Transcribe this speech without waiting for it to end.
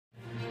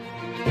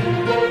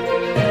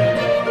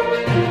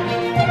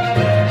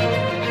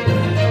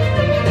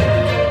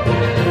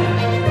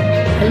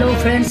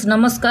Friends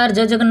नमस्कार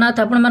जय जगन्नाथ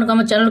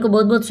आपण चैनल को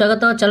बहुत बहुत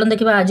स्वागत। चलन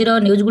देखा आज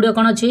न्यूज गुड़िक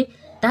कौन अच्छी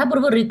ता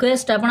पूर्व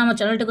रिक्वेस्ट आप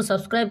चैनल को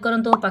सब्सक्राइब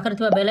करूँ पाखे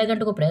बेल आइकन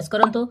को प्रेस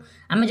करूँ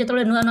आम जो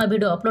नुआ नुआ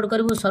वीडियो अपलोड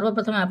करूँ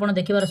सर्वप्रथम आप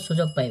देखार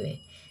सुजोग पाइबे।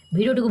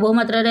 वीडियो टी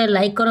बहुमात्रा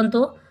लाइक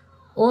करूँ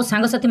और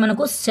सांगसाथी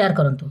मानक शेयर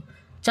करूँ।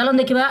 चलन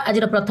देखा आज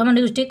प्रथम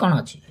न्यूज टी कौन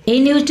अच्छी। यही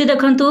न्यूज टी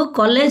देखु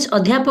कॉलेज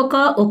अध्यापक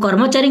और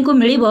कर्मचारी को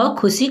मिल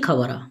खुशी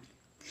खबर।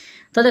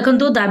 तो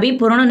देखु दाबी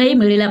पूरण नहीं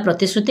मिला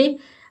प्रतिश्रुति।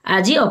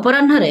 आज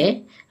अपराह्न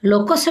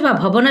लोकसेवा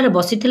भवन में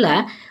बसीथिला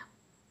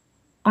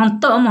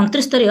अंत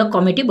मंत्रिस्तरीय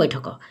कमिटी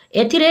बैठक।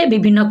 एथिरे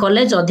विभिन्न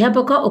कॉलेज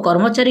अध्यापक और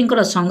कर्मचारी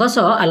संघ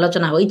सह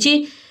आलोचना होईछि।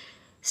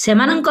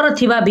 सेमानंकर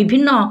थिबा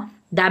विभिन्न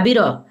दाबीर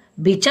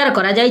विचार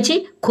करा जायछि।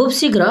 खूब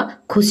शीघ्र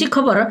खुशी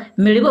खबर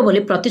मिलिबो बोली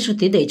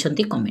प्रतिश्रुति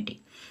दैछन्ति कमिटी।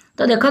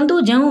 तो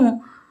देखंतु जेउ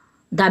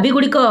दाबी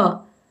गुड़िक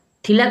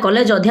थिला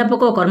कॉलेज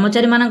अध्यापक और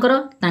कर्मचारी मानकर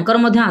तांकर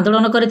मध्य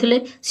आंदोलन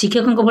करथिले,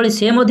 शिक्षकों भली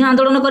से मध्य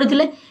आंदोलन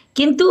करथिले।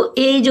 किंतु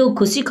ये जो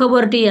खुशी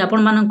खबर टी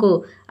आपण मानकु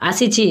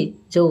आसीछि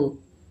जो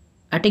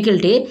आर्टिकल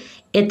टी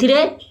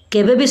एथिरे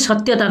केबे भी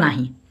सत्यता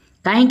नाही।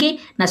 काहेकि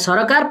ना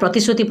सरकार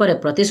प्रतिश्रुति पर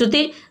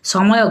प्रतिश्रुति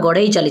समय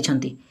गड़े चली।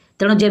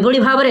 तेणु जेभली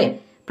भाव में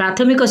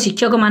प्राथमिक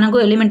शिक्षक मानकु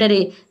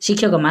एलिमेंटरी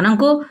शिक्षक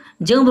मानकु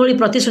जो भली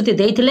प्रतिश्रुति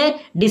देइथिले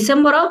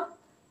डिसेम्बर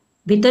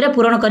भितरे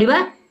पूरण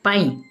करिबा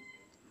पाई।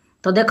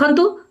 तो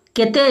देखंतु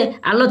केते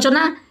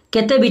आलोचना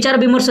केते विचार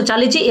विमर्श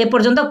चली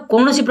एपर्यंत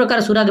कौन सी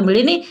प्रकार सुराग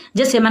मिलनी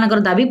जे से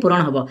दाबी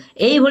पूरण हम।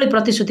 यही भली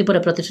प्रतिश्रुति पर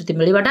प्रतिश्रुति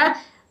मिलवाटा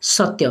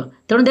सत्य।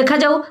 तेणु देखा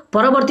जाऊ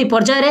परवर्ती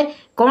पर्याय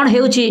कौन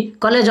हेउची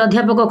कॉलेज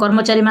अध्यापक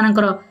कर्मचारी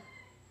मानकर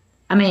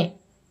आमे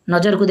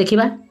नजर को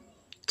देखिबा।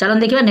 चलन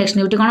देखिबा नेक्स्ट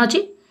न्यूटी कौन अच्छी।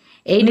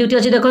 यही न्यूटी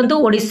अच्छी देखंतु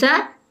ओडिशा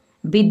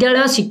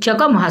विद्यालय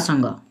शिक्षक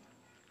महासंघ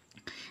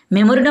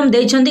मेमोरेंडम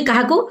देइछंती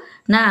काहाकू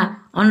ना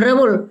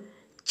ऑनरेबल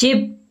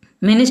चीफ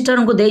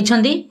मिनिस्टर को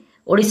देइछंती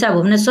Odisha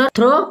Bhubaneswar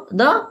throw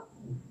the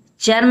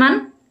chairman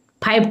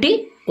 5T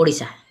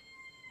Odisha.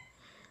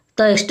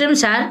 तो extreme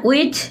sir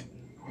with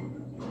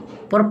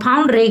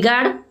profound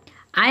regard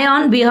I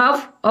on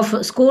behalf of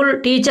School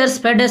Teachers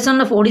Federation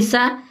of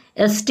Odisha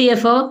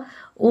STFO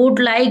would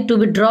like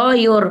to draw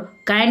your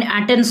kind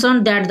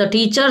attention that the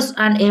teachers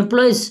and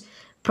employees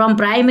from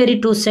primary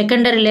to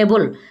secondary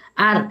level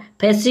are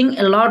facing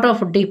a lot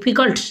of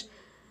difficulties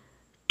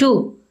to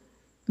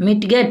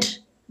mitigate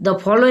the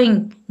following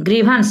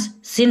grievance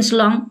since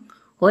long,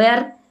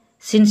 where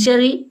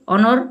sincerely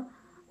honor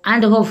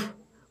and hope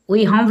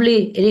we humbly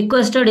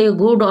requested a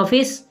good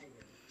office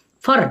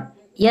for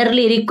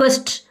yearly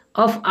request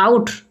of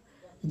out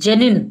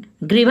genuine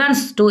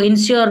grievance to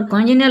ensure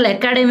congenial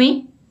academy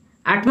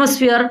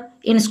atmosphere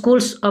in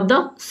schools of the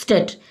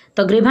state।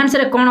 तो grievance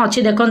रे कौन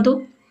अच्छी देखंतु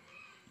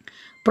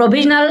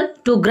provisional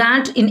to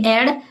grant in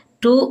aid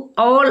to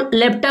all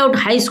left out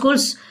high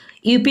schools,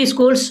 UP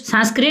schools,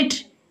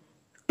 Sanskrit,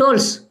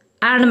 tolls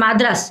and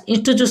Madras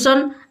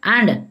institution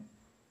and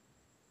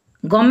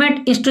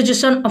government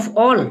institution of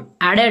all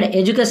added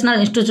educational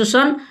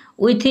institution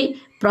with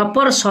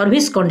proper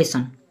service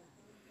condition।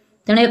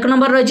 तेणु एक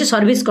number रही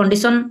service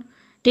condition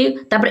ठीक।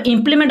 तापर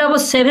implement of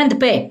 7th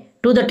पे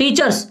to the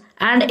teachers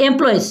and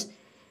employees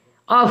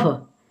of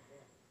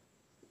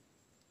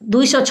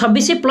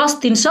 226 plus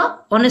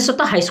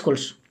 399 high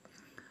schools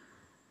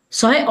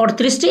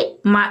 138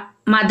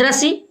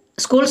 माद्रासी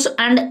schools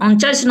and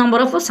 39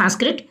 number of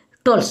Sanskrit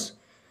tolls.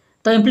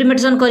 तो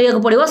implementation करिया को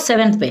पड़िबो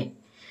 7th पे।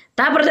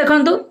 तापर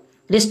देखंतु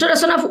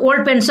restoration of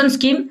old pension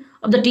scheme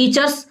of the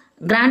teachers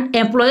grant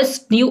employees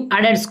new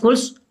added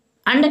schools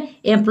and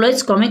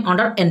employees coming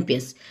under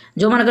NPS।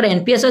 जो मानकर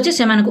NPS अच्छी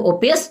से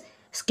OPS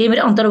स्कीम रे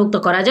अंतर्भुक्त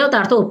करा जाओ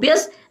तार तो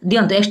OPS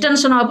दियंतु।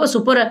 Extension of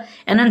super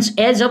enhance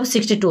as of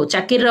 62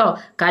 चाकिर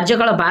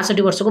कार्यकाल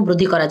 62 वर्ष को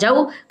वृद्धि करा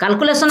जाओ।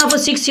 Calculation of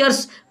 6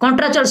 years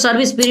contractual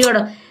service period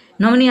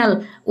nominal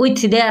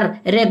with their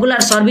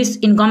regular service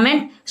in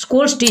government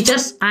schools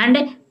teachers and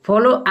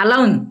follow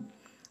allowing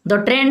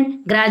the trained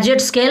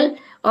graduate scale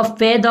of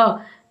पे the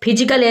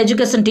physical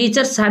education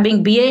teachers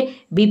having BA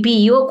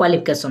BPEO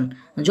qualification.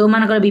 जो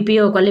मानकर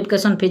BPEO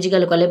qualification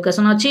physical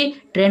qualification अच्छी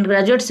trained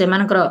graduate से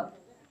मानकर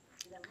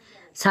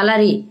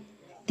salary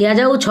दिया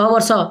जाऊ 6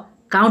 वर्ष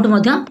count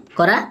मध्य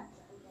करा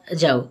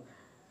जाऊ।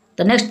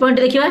 तो नेक्स्ट पॉइंट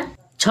देखिबा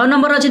 6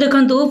 नंबर अच्छी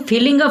देखंतु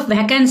filling of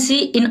vacancy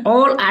in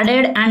all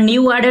added and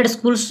new added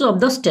schools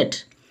of the state.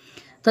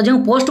 तो जो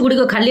पोस्ट गुड़ी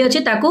को खाली अच्छी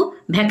ताकू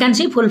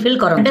वैकेंसी फुलफिल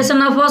करो।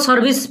 Retention of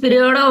service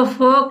period of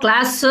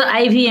class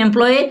IV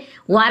employ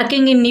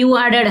working in new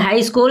added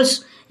high schools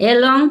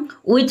along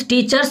with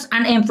teachers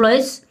and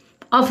employees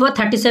of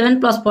 37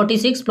 plus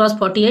 46 plus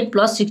 48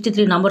 plus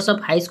 63 numbers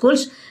of high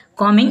schools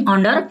coming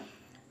under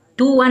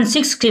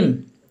 216 scheme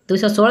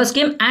 216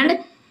 scheme and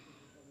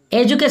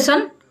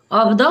education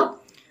of the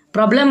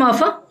problem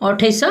of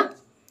 28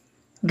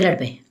 grade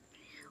पे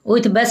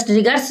with best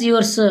regards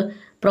yours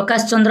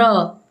Prakash Chandra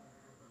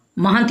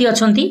Mahanti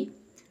अच्छी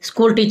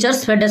school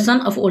teachers federation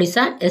of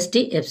Odisha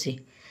STFC।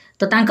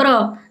 तो तांकर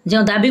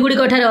जो दाबी गुड़िक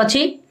एठारे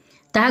अच्छी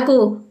ताहाकू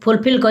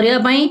fulfil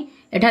करने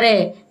एठारे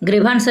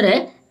ग्रीभांस रे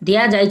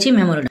दिया जाइछि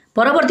मेमोरेंडम।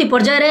 परवर्ती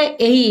पर्याय रे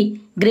एही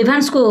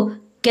ग्रीभांस को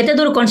केते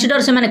दूर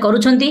कंसीडर से माने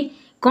करूछंती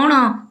कोन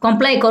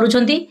कंप्लाई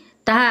करूछंती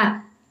ताहा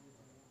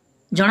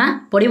जना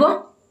पड़िबो।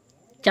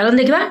 चलन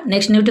देखिबा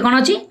नेक्स्ट न्यूटी कोन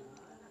अछि।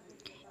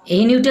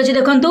 एही न्यूटी अछि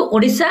देखंतु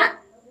ओडिशा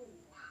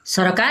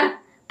सरकार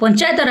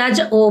पंचायत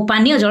राज और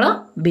पानीय जल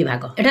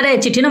विभाग। एठारे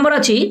चिठी नंबर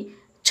अछि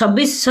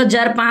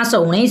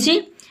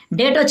 26,519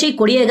 डेट अछि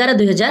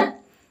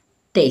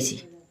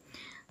 20/11/2023।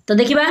 तो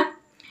देखिबा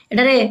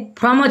एठारे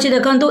फ्रॉम अछि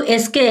देखंतु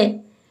SK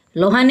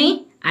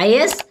Lohani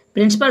IAS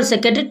principal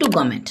secretary to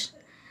government.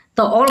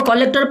 तो ऑल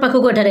कलेक्टर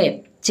पाखक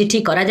एठारे चिठी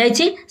करा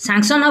जायछि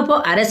sanction of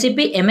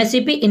आरएससीपी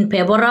MSCP in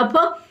favour of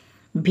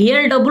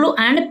VLW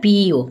and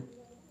PEO।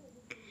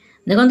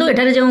 देखंतु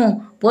एठारे जो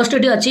पोस्ट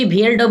टी अछि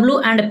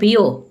VLW and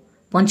PEO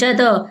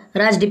panchayat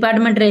Raj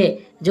department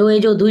रे जो ये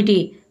जो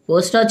दुईटी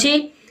पोस्ट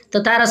अछि तो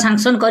तार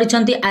सैंक्शन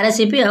करिसंती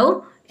आरएससीपी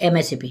आउ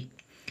एमएससीपी।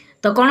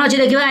 तो कौन अच्छी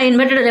देखिए I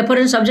invited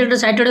reference subject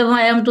cited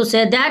I am to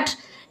say that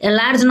a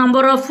large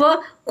number of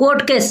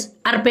court case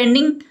are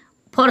pending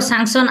for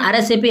sanction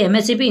आरएससीपी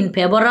MSCP in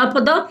favour of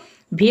the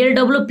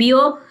VLW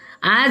PO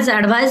as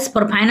advice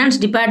for finance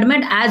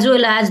department as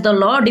well as the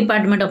law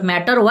department of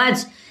matter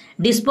was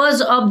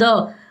disposed of the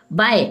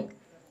by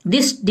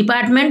this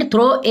department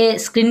through a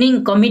screening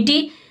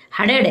committee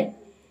headed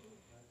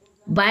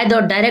by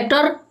the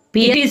director.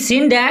 It is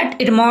seen that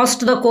it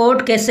must the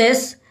court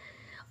cases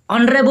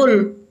honorable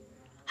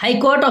High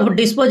Court of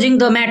disposing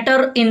the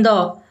matter in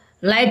the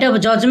light of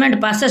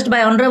judgment passed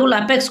by Honorable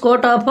Apex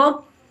Court of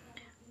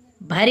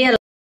Bharial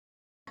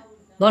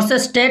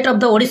versus State of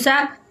the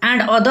Odisha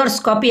and others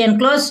copy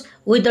enclosed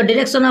with the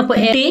direction of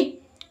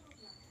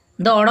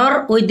the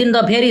order within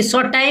the very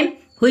short time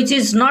which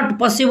is not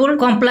possible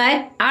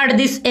comply at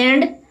this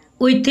end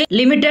with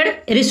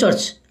limited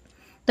resource।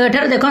 तो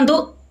एठार देखंतु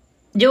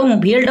जो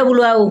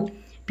VLW आउ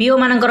PO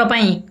मानकर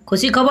पई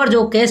खुशी खबर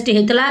जो case T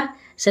हेतला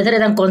सेथरे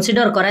तां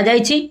कंसीडर करा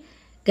जायछि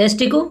केस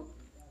टी को।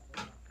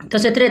 तो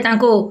सेथरे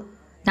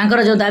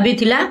तांकर जो दाबी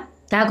थिला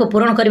ताको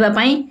पूर्ण करबा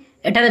पई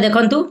एठारे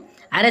देखंतु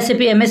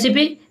आरएससीपी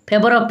MSCP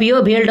favour of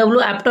PO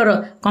VLW after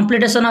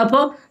completion of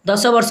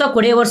 10 वर्ष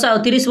 20 वर्ष और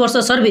 30 वर्ष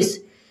सर्विस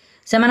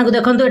से मानक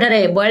देखंतु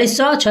एठारे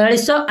 4200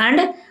 4600 and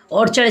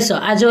 4800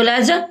 as well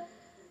as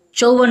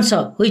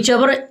 5400 which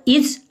ever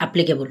is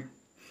applicable.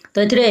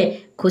 तो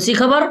एथिरे खुशी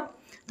खबर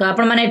तो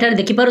आपण माने एठारे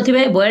देखि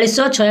पारुथिबे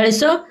 4200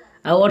 4600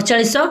 और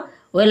 4800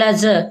 well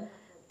as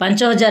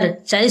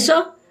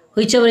 5400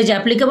 which ever is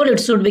applicable. It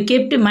should be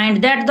kept in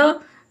mind that the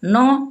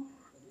no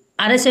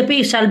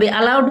RSAP shall be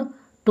allowed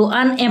to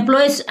earn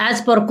employees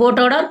as per court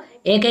order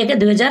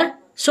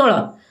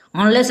 1/1/2016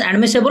 unless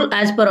admissible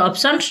as per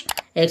options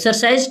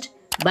exercised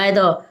by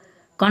the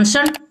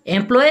concerned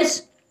employees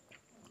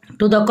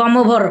to the come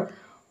over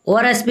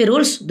ORSP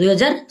rules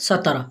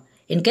 2017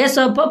 in case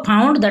of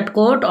found that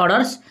court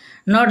orders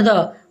not the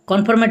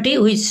conformity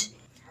which।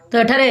 तो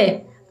एठारे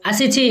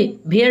आसीछि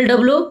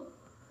VLW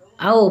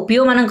आउ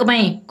PO मानक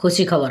पई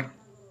खुशी खबर।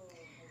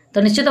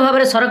 तो निश्चित भाव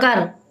में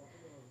सरकार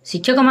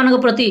शिक्षक मानक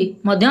प्रति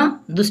मध्य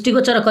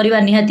दृष्टिगोचर करवा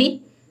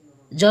निहाती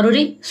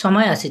जरूरी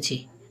समय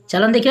आसीछि।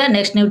 चलन देखिए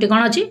नेक्स्ट न्यूटी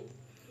कौन अच्छी।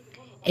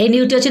 यही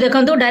न्यूटी अच्छी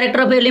देखो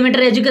director of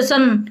elementary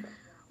education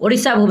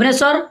Odisha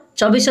Bhubaneswar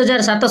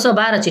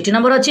 24,712 चिठी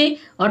नंबर अच्छी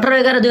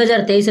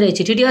 18/11/2023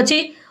 चिठी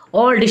अच्छी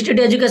all district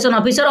education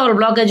officer all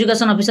block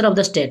education officer of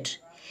the state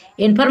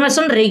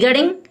information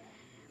regarding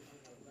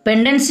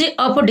pendency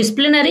of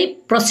disciplinary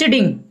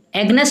proceeding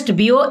against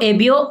BO,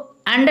 ABO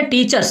and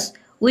teachers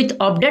with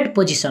update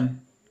position।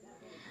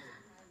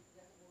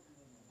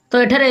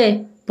 तो एठारे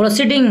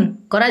प्रोसीडिंग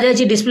करा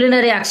जायछि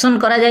disciplinary action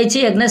करा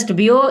जायछि against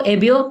BO,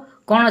 ABO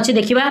कौन अच्छी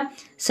देखिबा।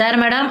 Sir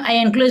madam I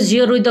enclose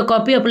here with the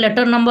copy of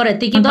letter number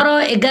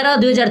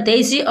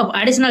 11/11/2023 of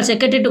additional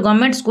secretary to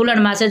government school and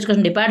mass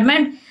education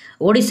department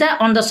Odisha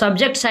on the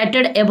subject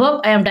cited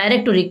above. I am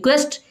direct to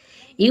request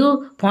you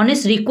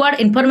furnish required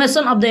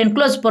information of the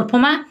enclose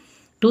pro forma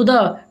to the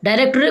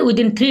directory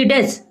within 3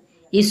 days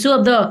issue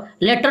of the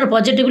letter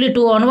positively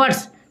to onwards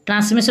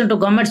transmission to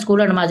government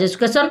school and mass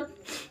education।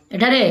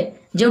 एठारे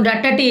जो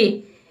डाटाटी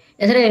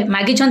एथरे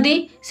मागी छंती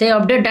से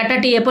update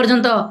डाटाटी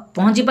एपर्यंत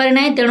पहुँची पारि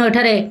नाही तेणु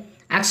एठारे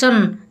action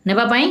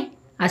नेबा पई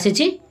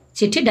आसीछि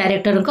चिठी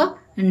डायरेक्टर को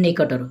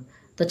निकटरू।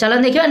 तो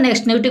चलन देखिबा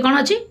नेक्स्ट न्यूटी कोन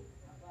अछि।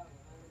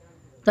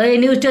 तो ये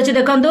न्यूज अच्छी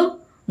देखंतु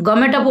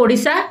government of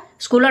Odisha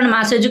school and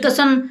mass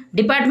education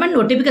department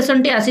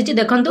notification T आसीछि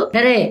देखंतु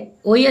एठारे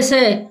OES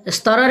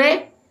स्तर रे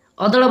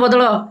अदल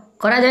बदल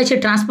करा जायछि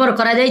ट्रांसफर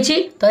करा जायछि।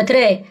 तो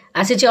एथरे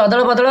आसीछि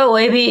अदल बदल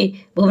OAV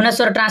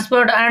Bhubaneswar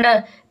transport and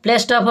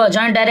placed of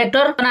joint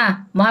director ना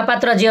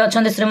महापात्र जी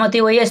अछंती श्रीमती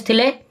OES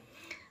थिले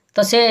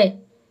तो से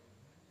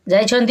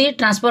जाइछंती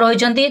ट्रांसफर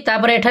होइछंती।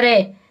 तापर एठारे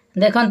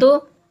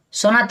देखंतु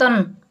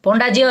सनातन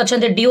पंडा जी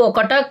अछंती DO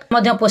कटक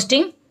मध्य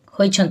पोस्टिंग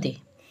होइछंती।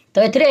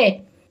 तो एथरे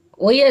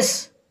OES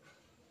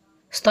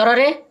स्तर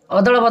रे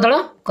अदल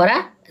बदल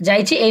करा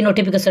जाइछि एई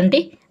नोटिफिकेशन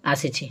टी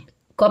आसीछि।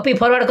 कॉपी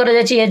फॉरवर्ड करा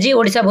जाइछि एजी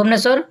Odisha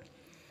Bhubaneswar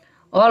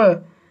all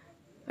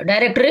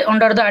directory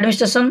under the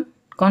administration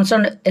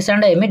concern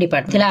SMDCं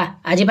department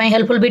आज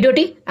हेल्पफुल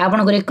वीडियोटी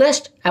आपको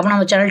रिक्वेस्ट आप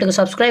चैनल को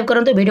सब्सक्राइब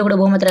करूँ वीडियो को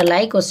बहुत मात्रा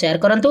लाइक और शेयर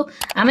करूँ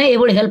आम ये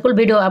हेल्पफुल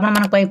वीडियो आप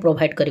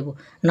प्रोवाइड करूँ।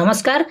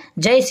 नमस्कार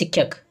जय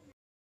शिक्षक।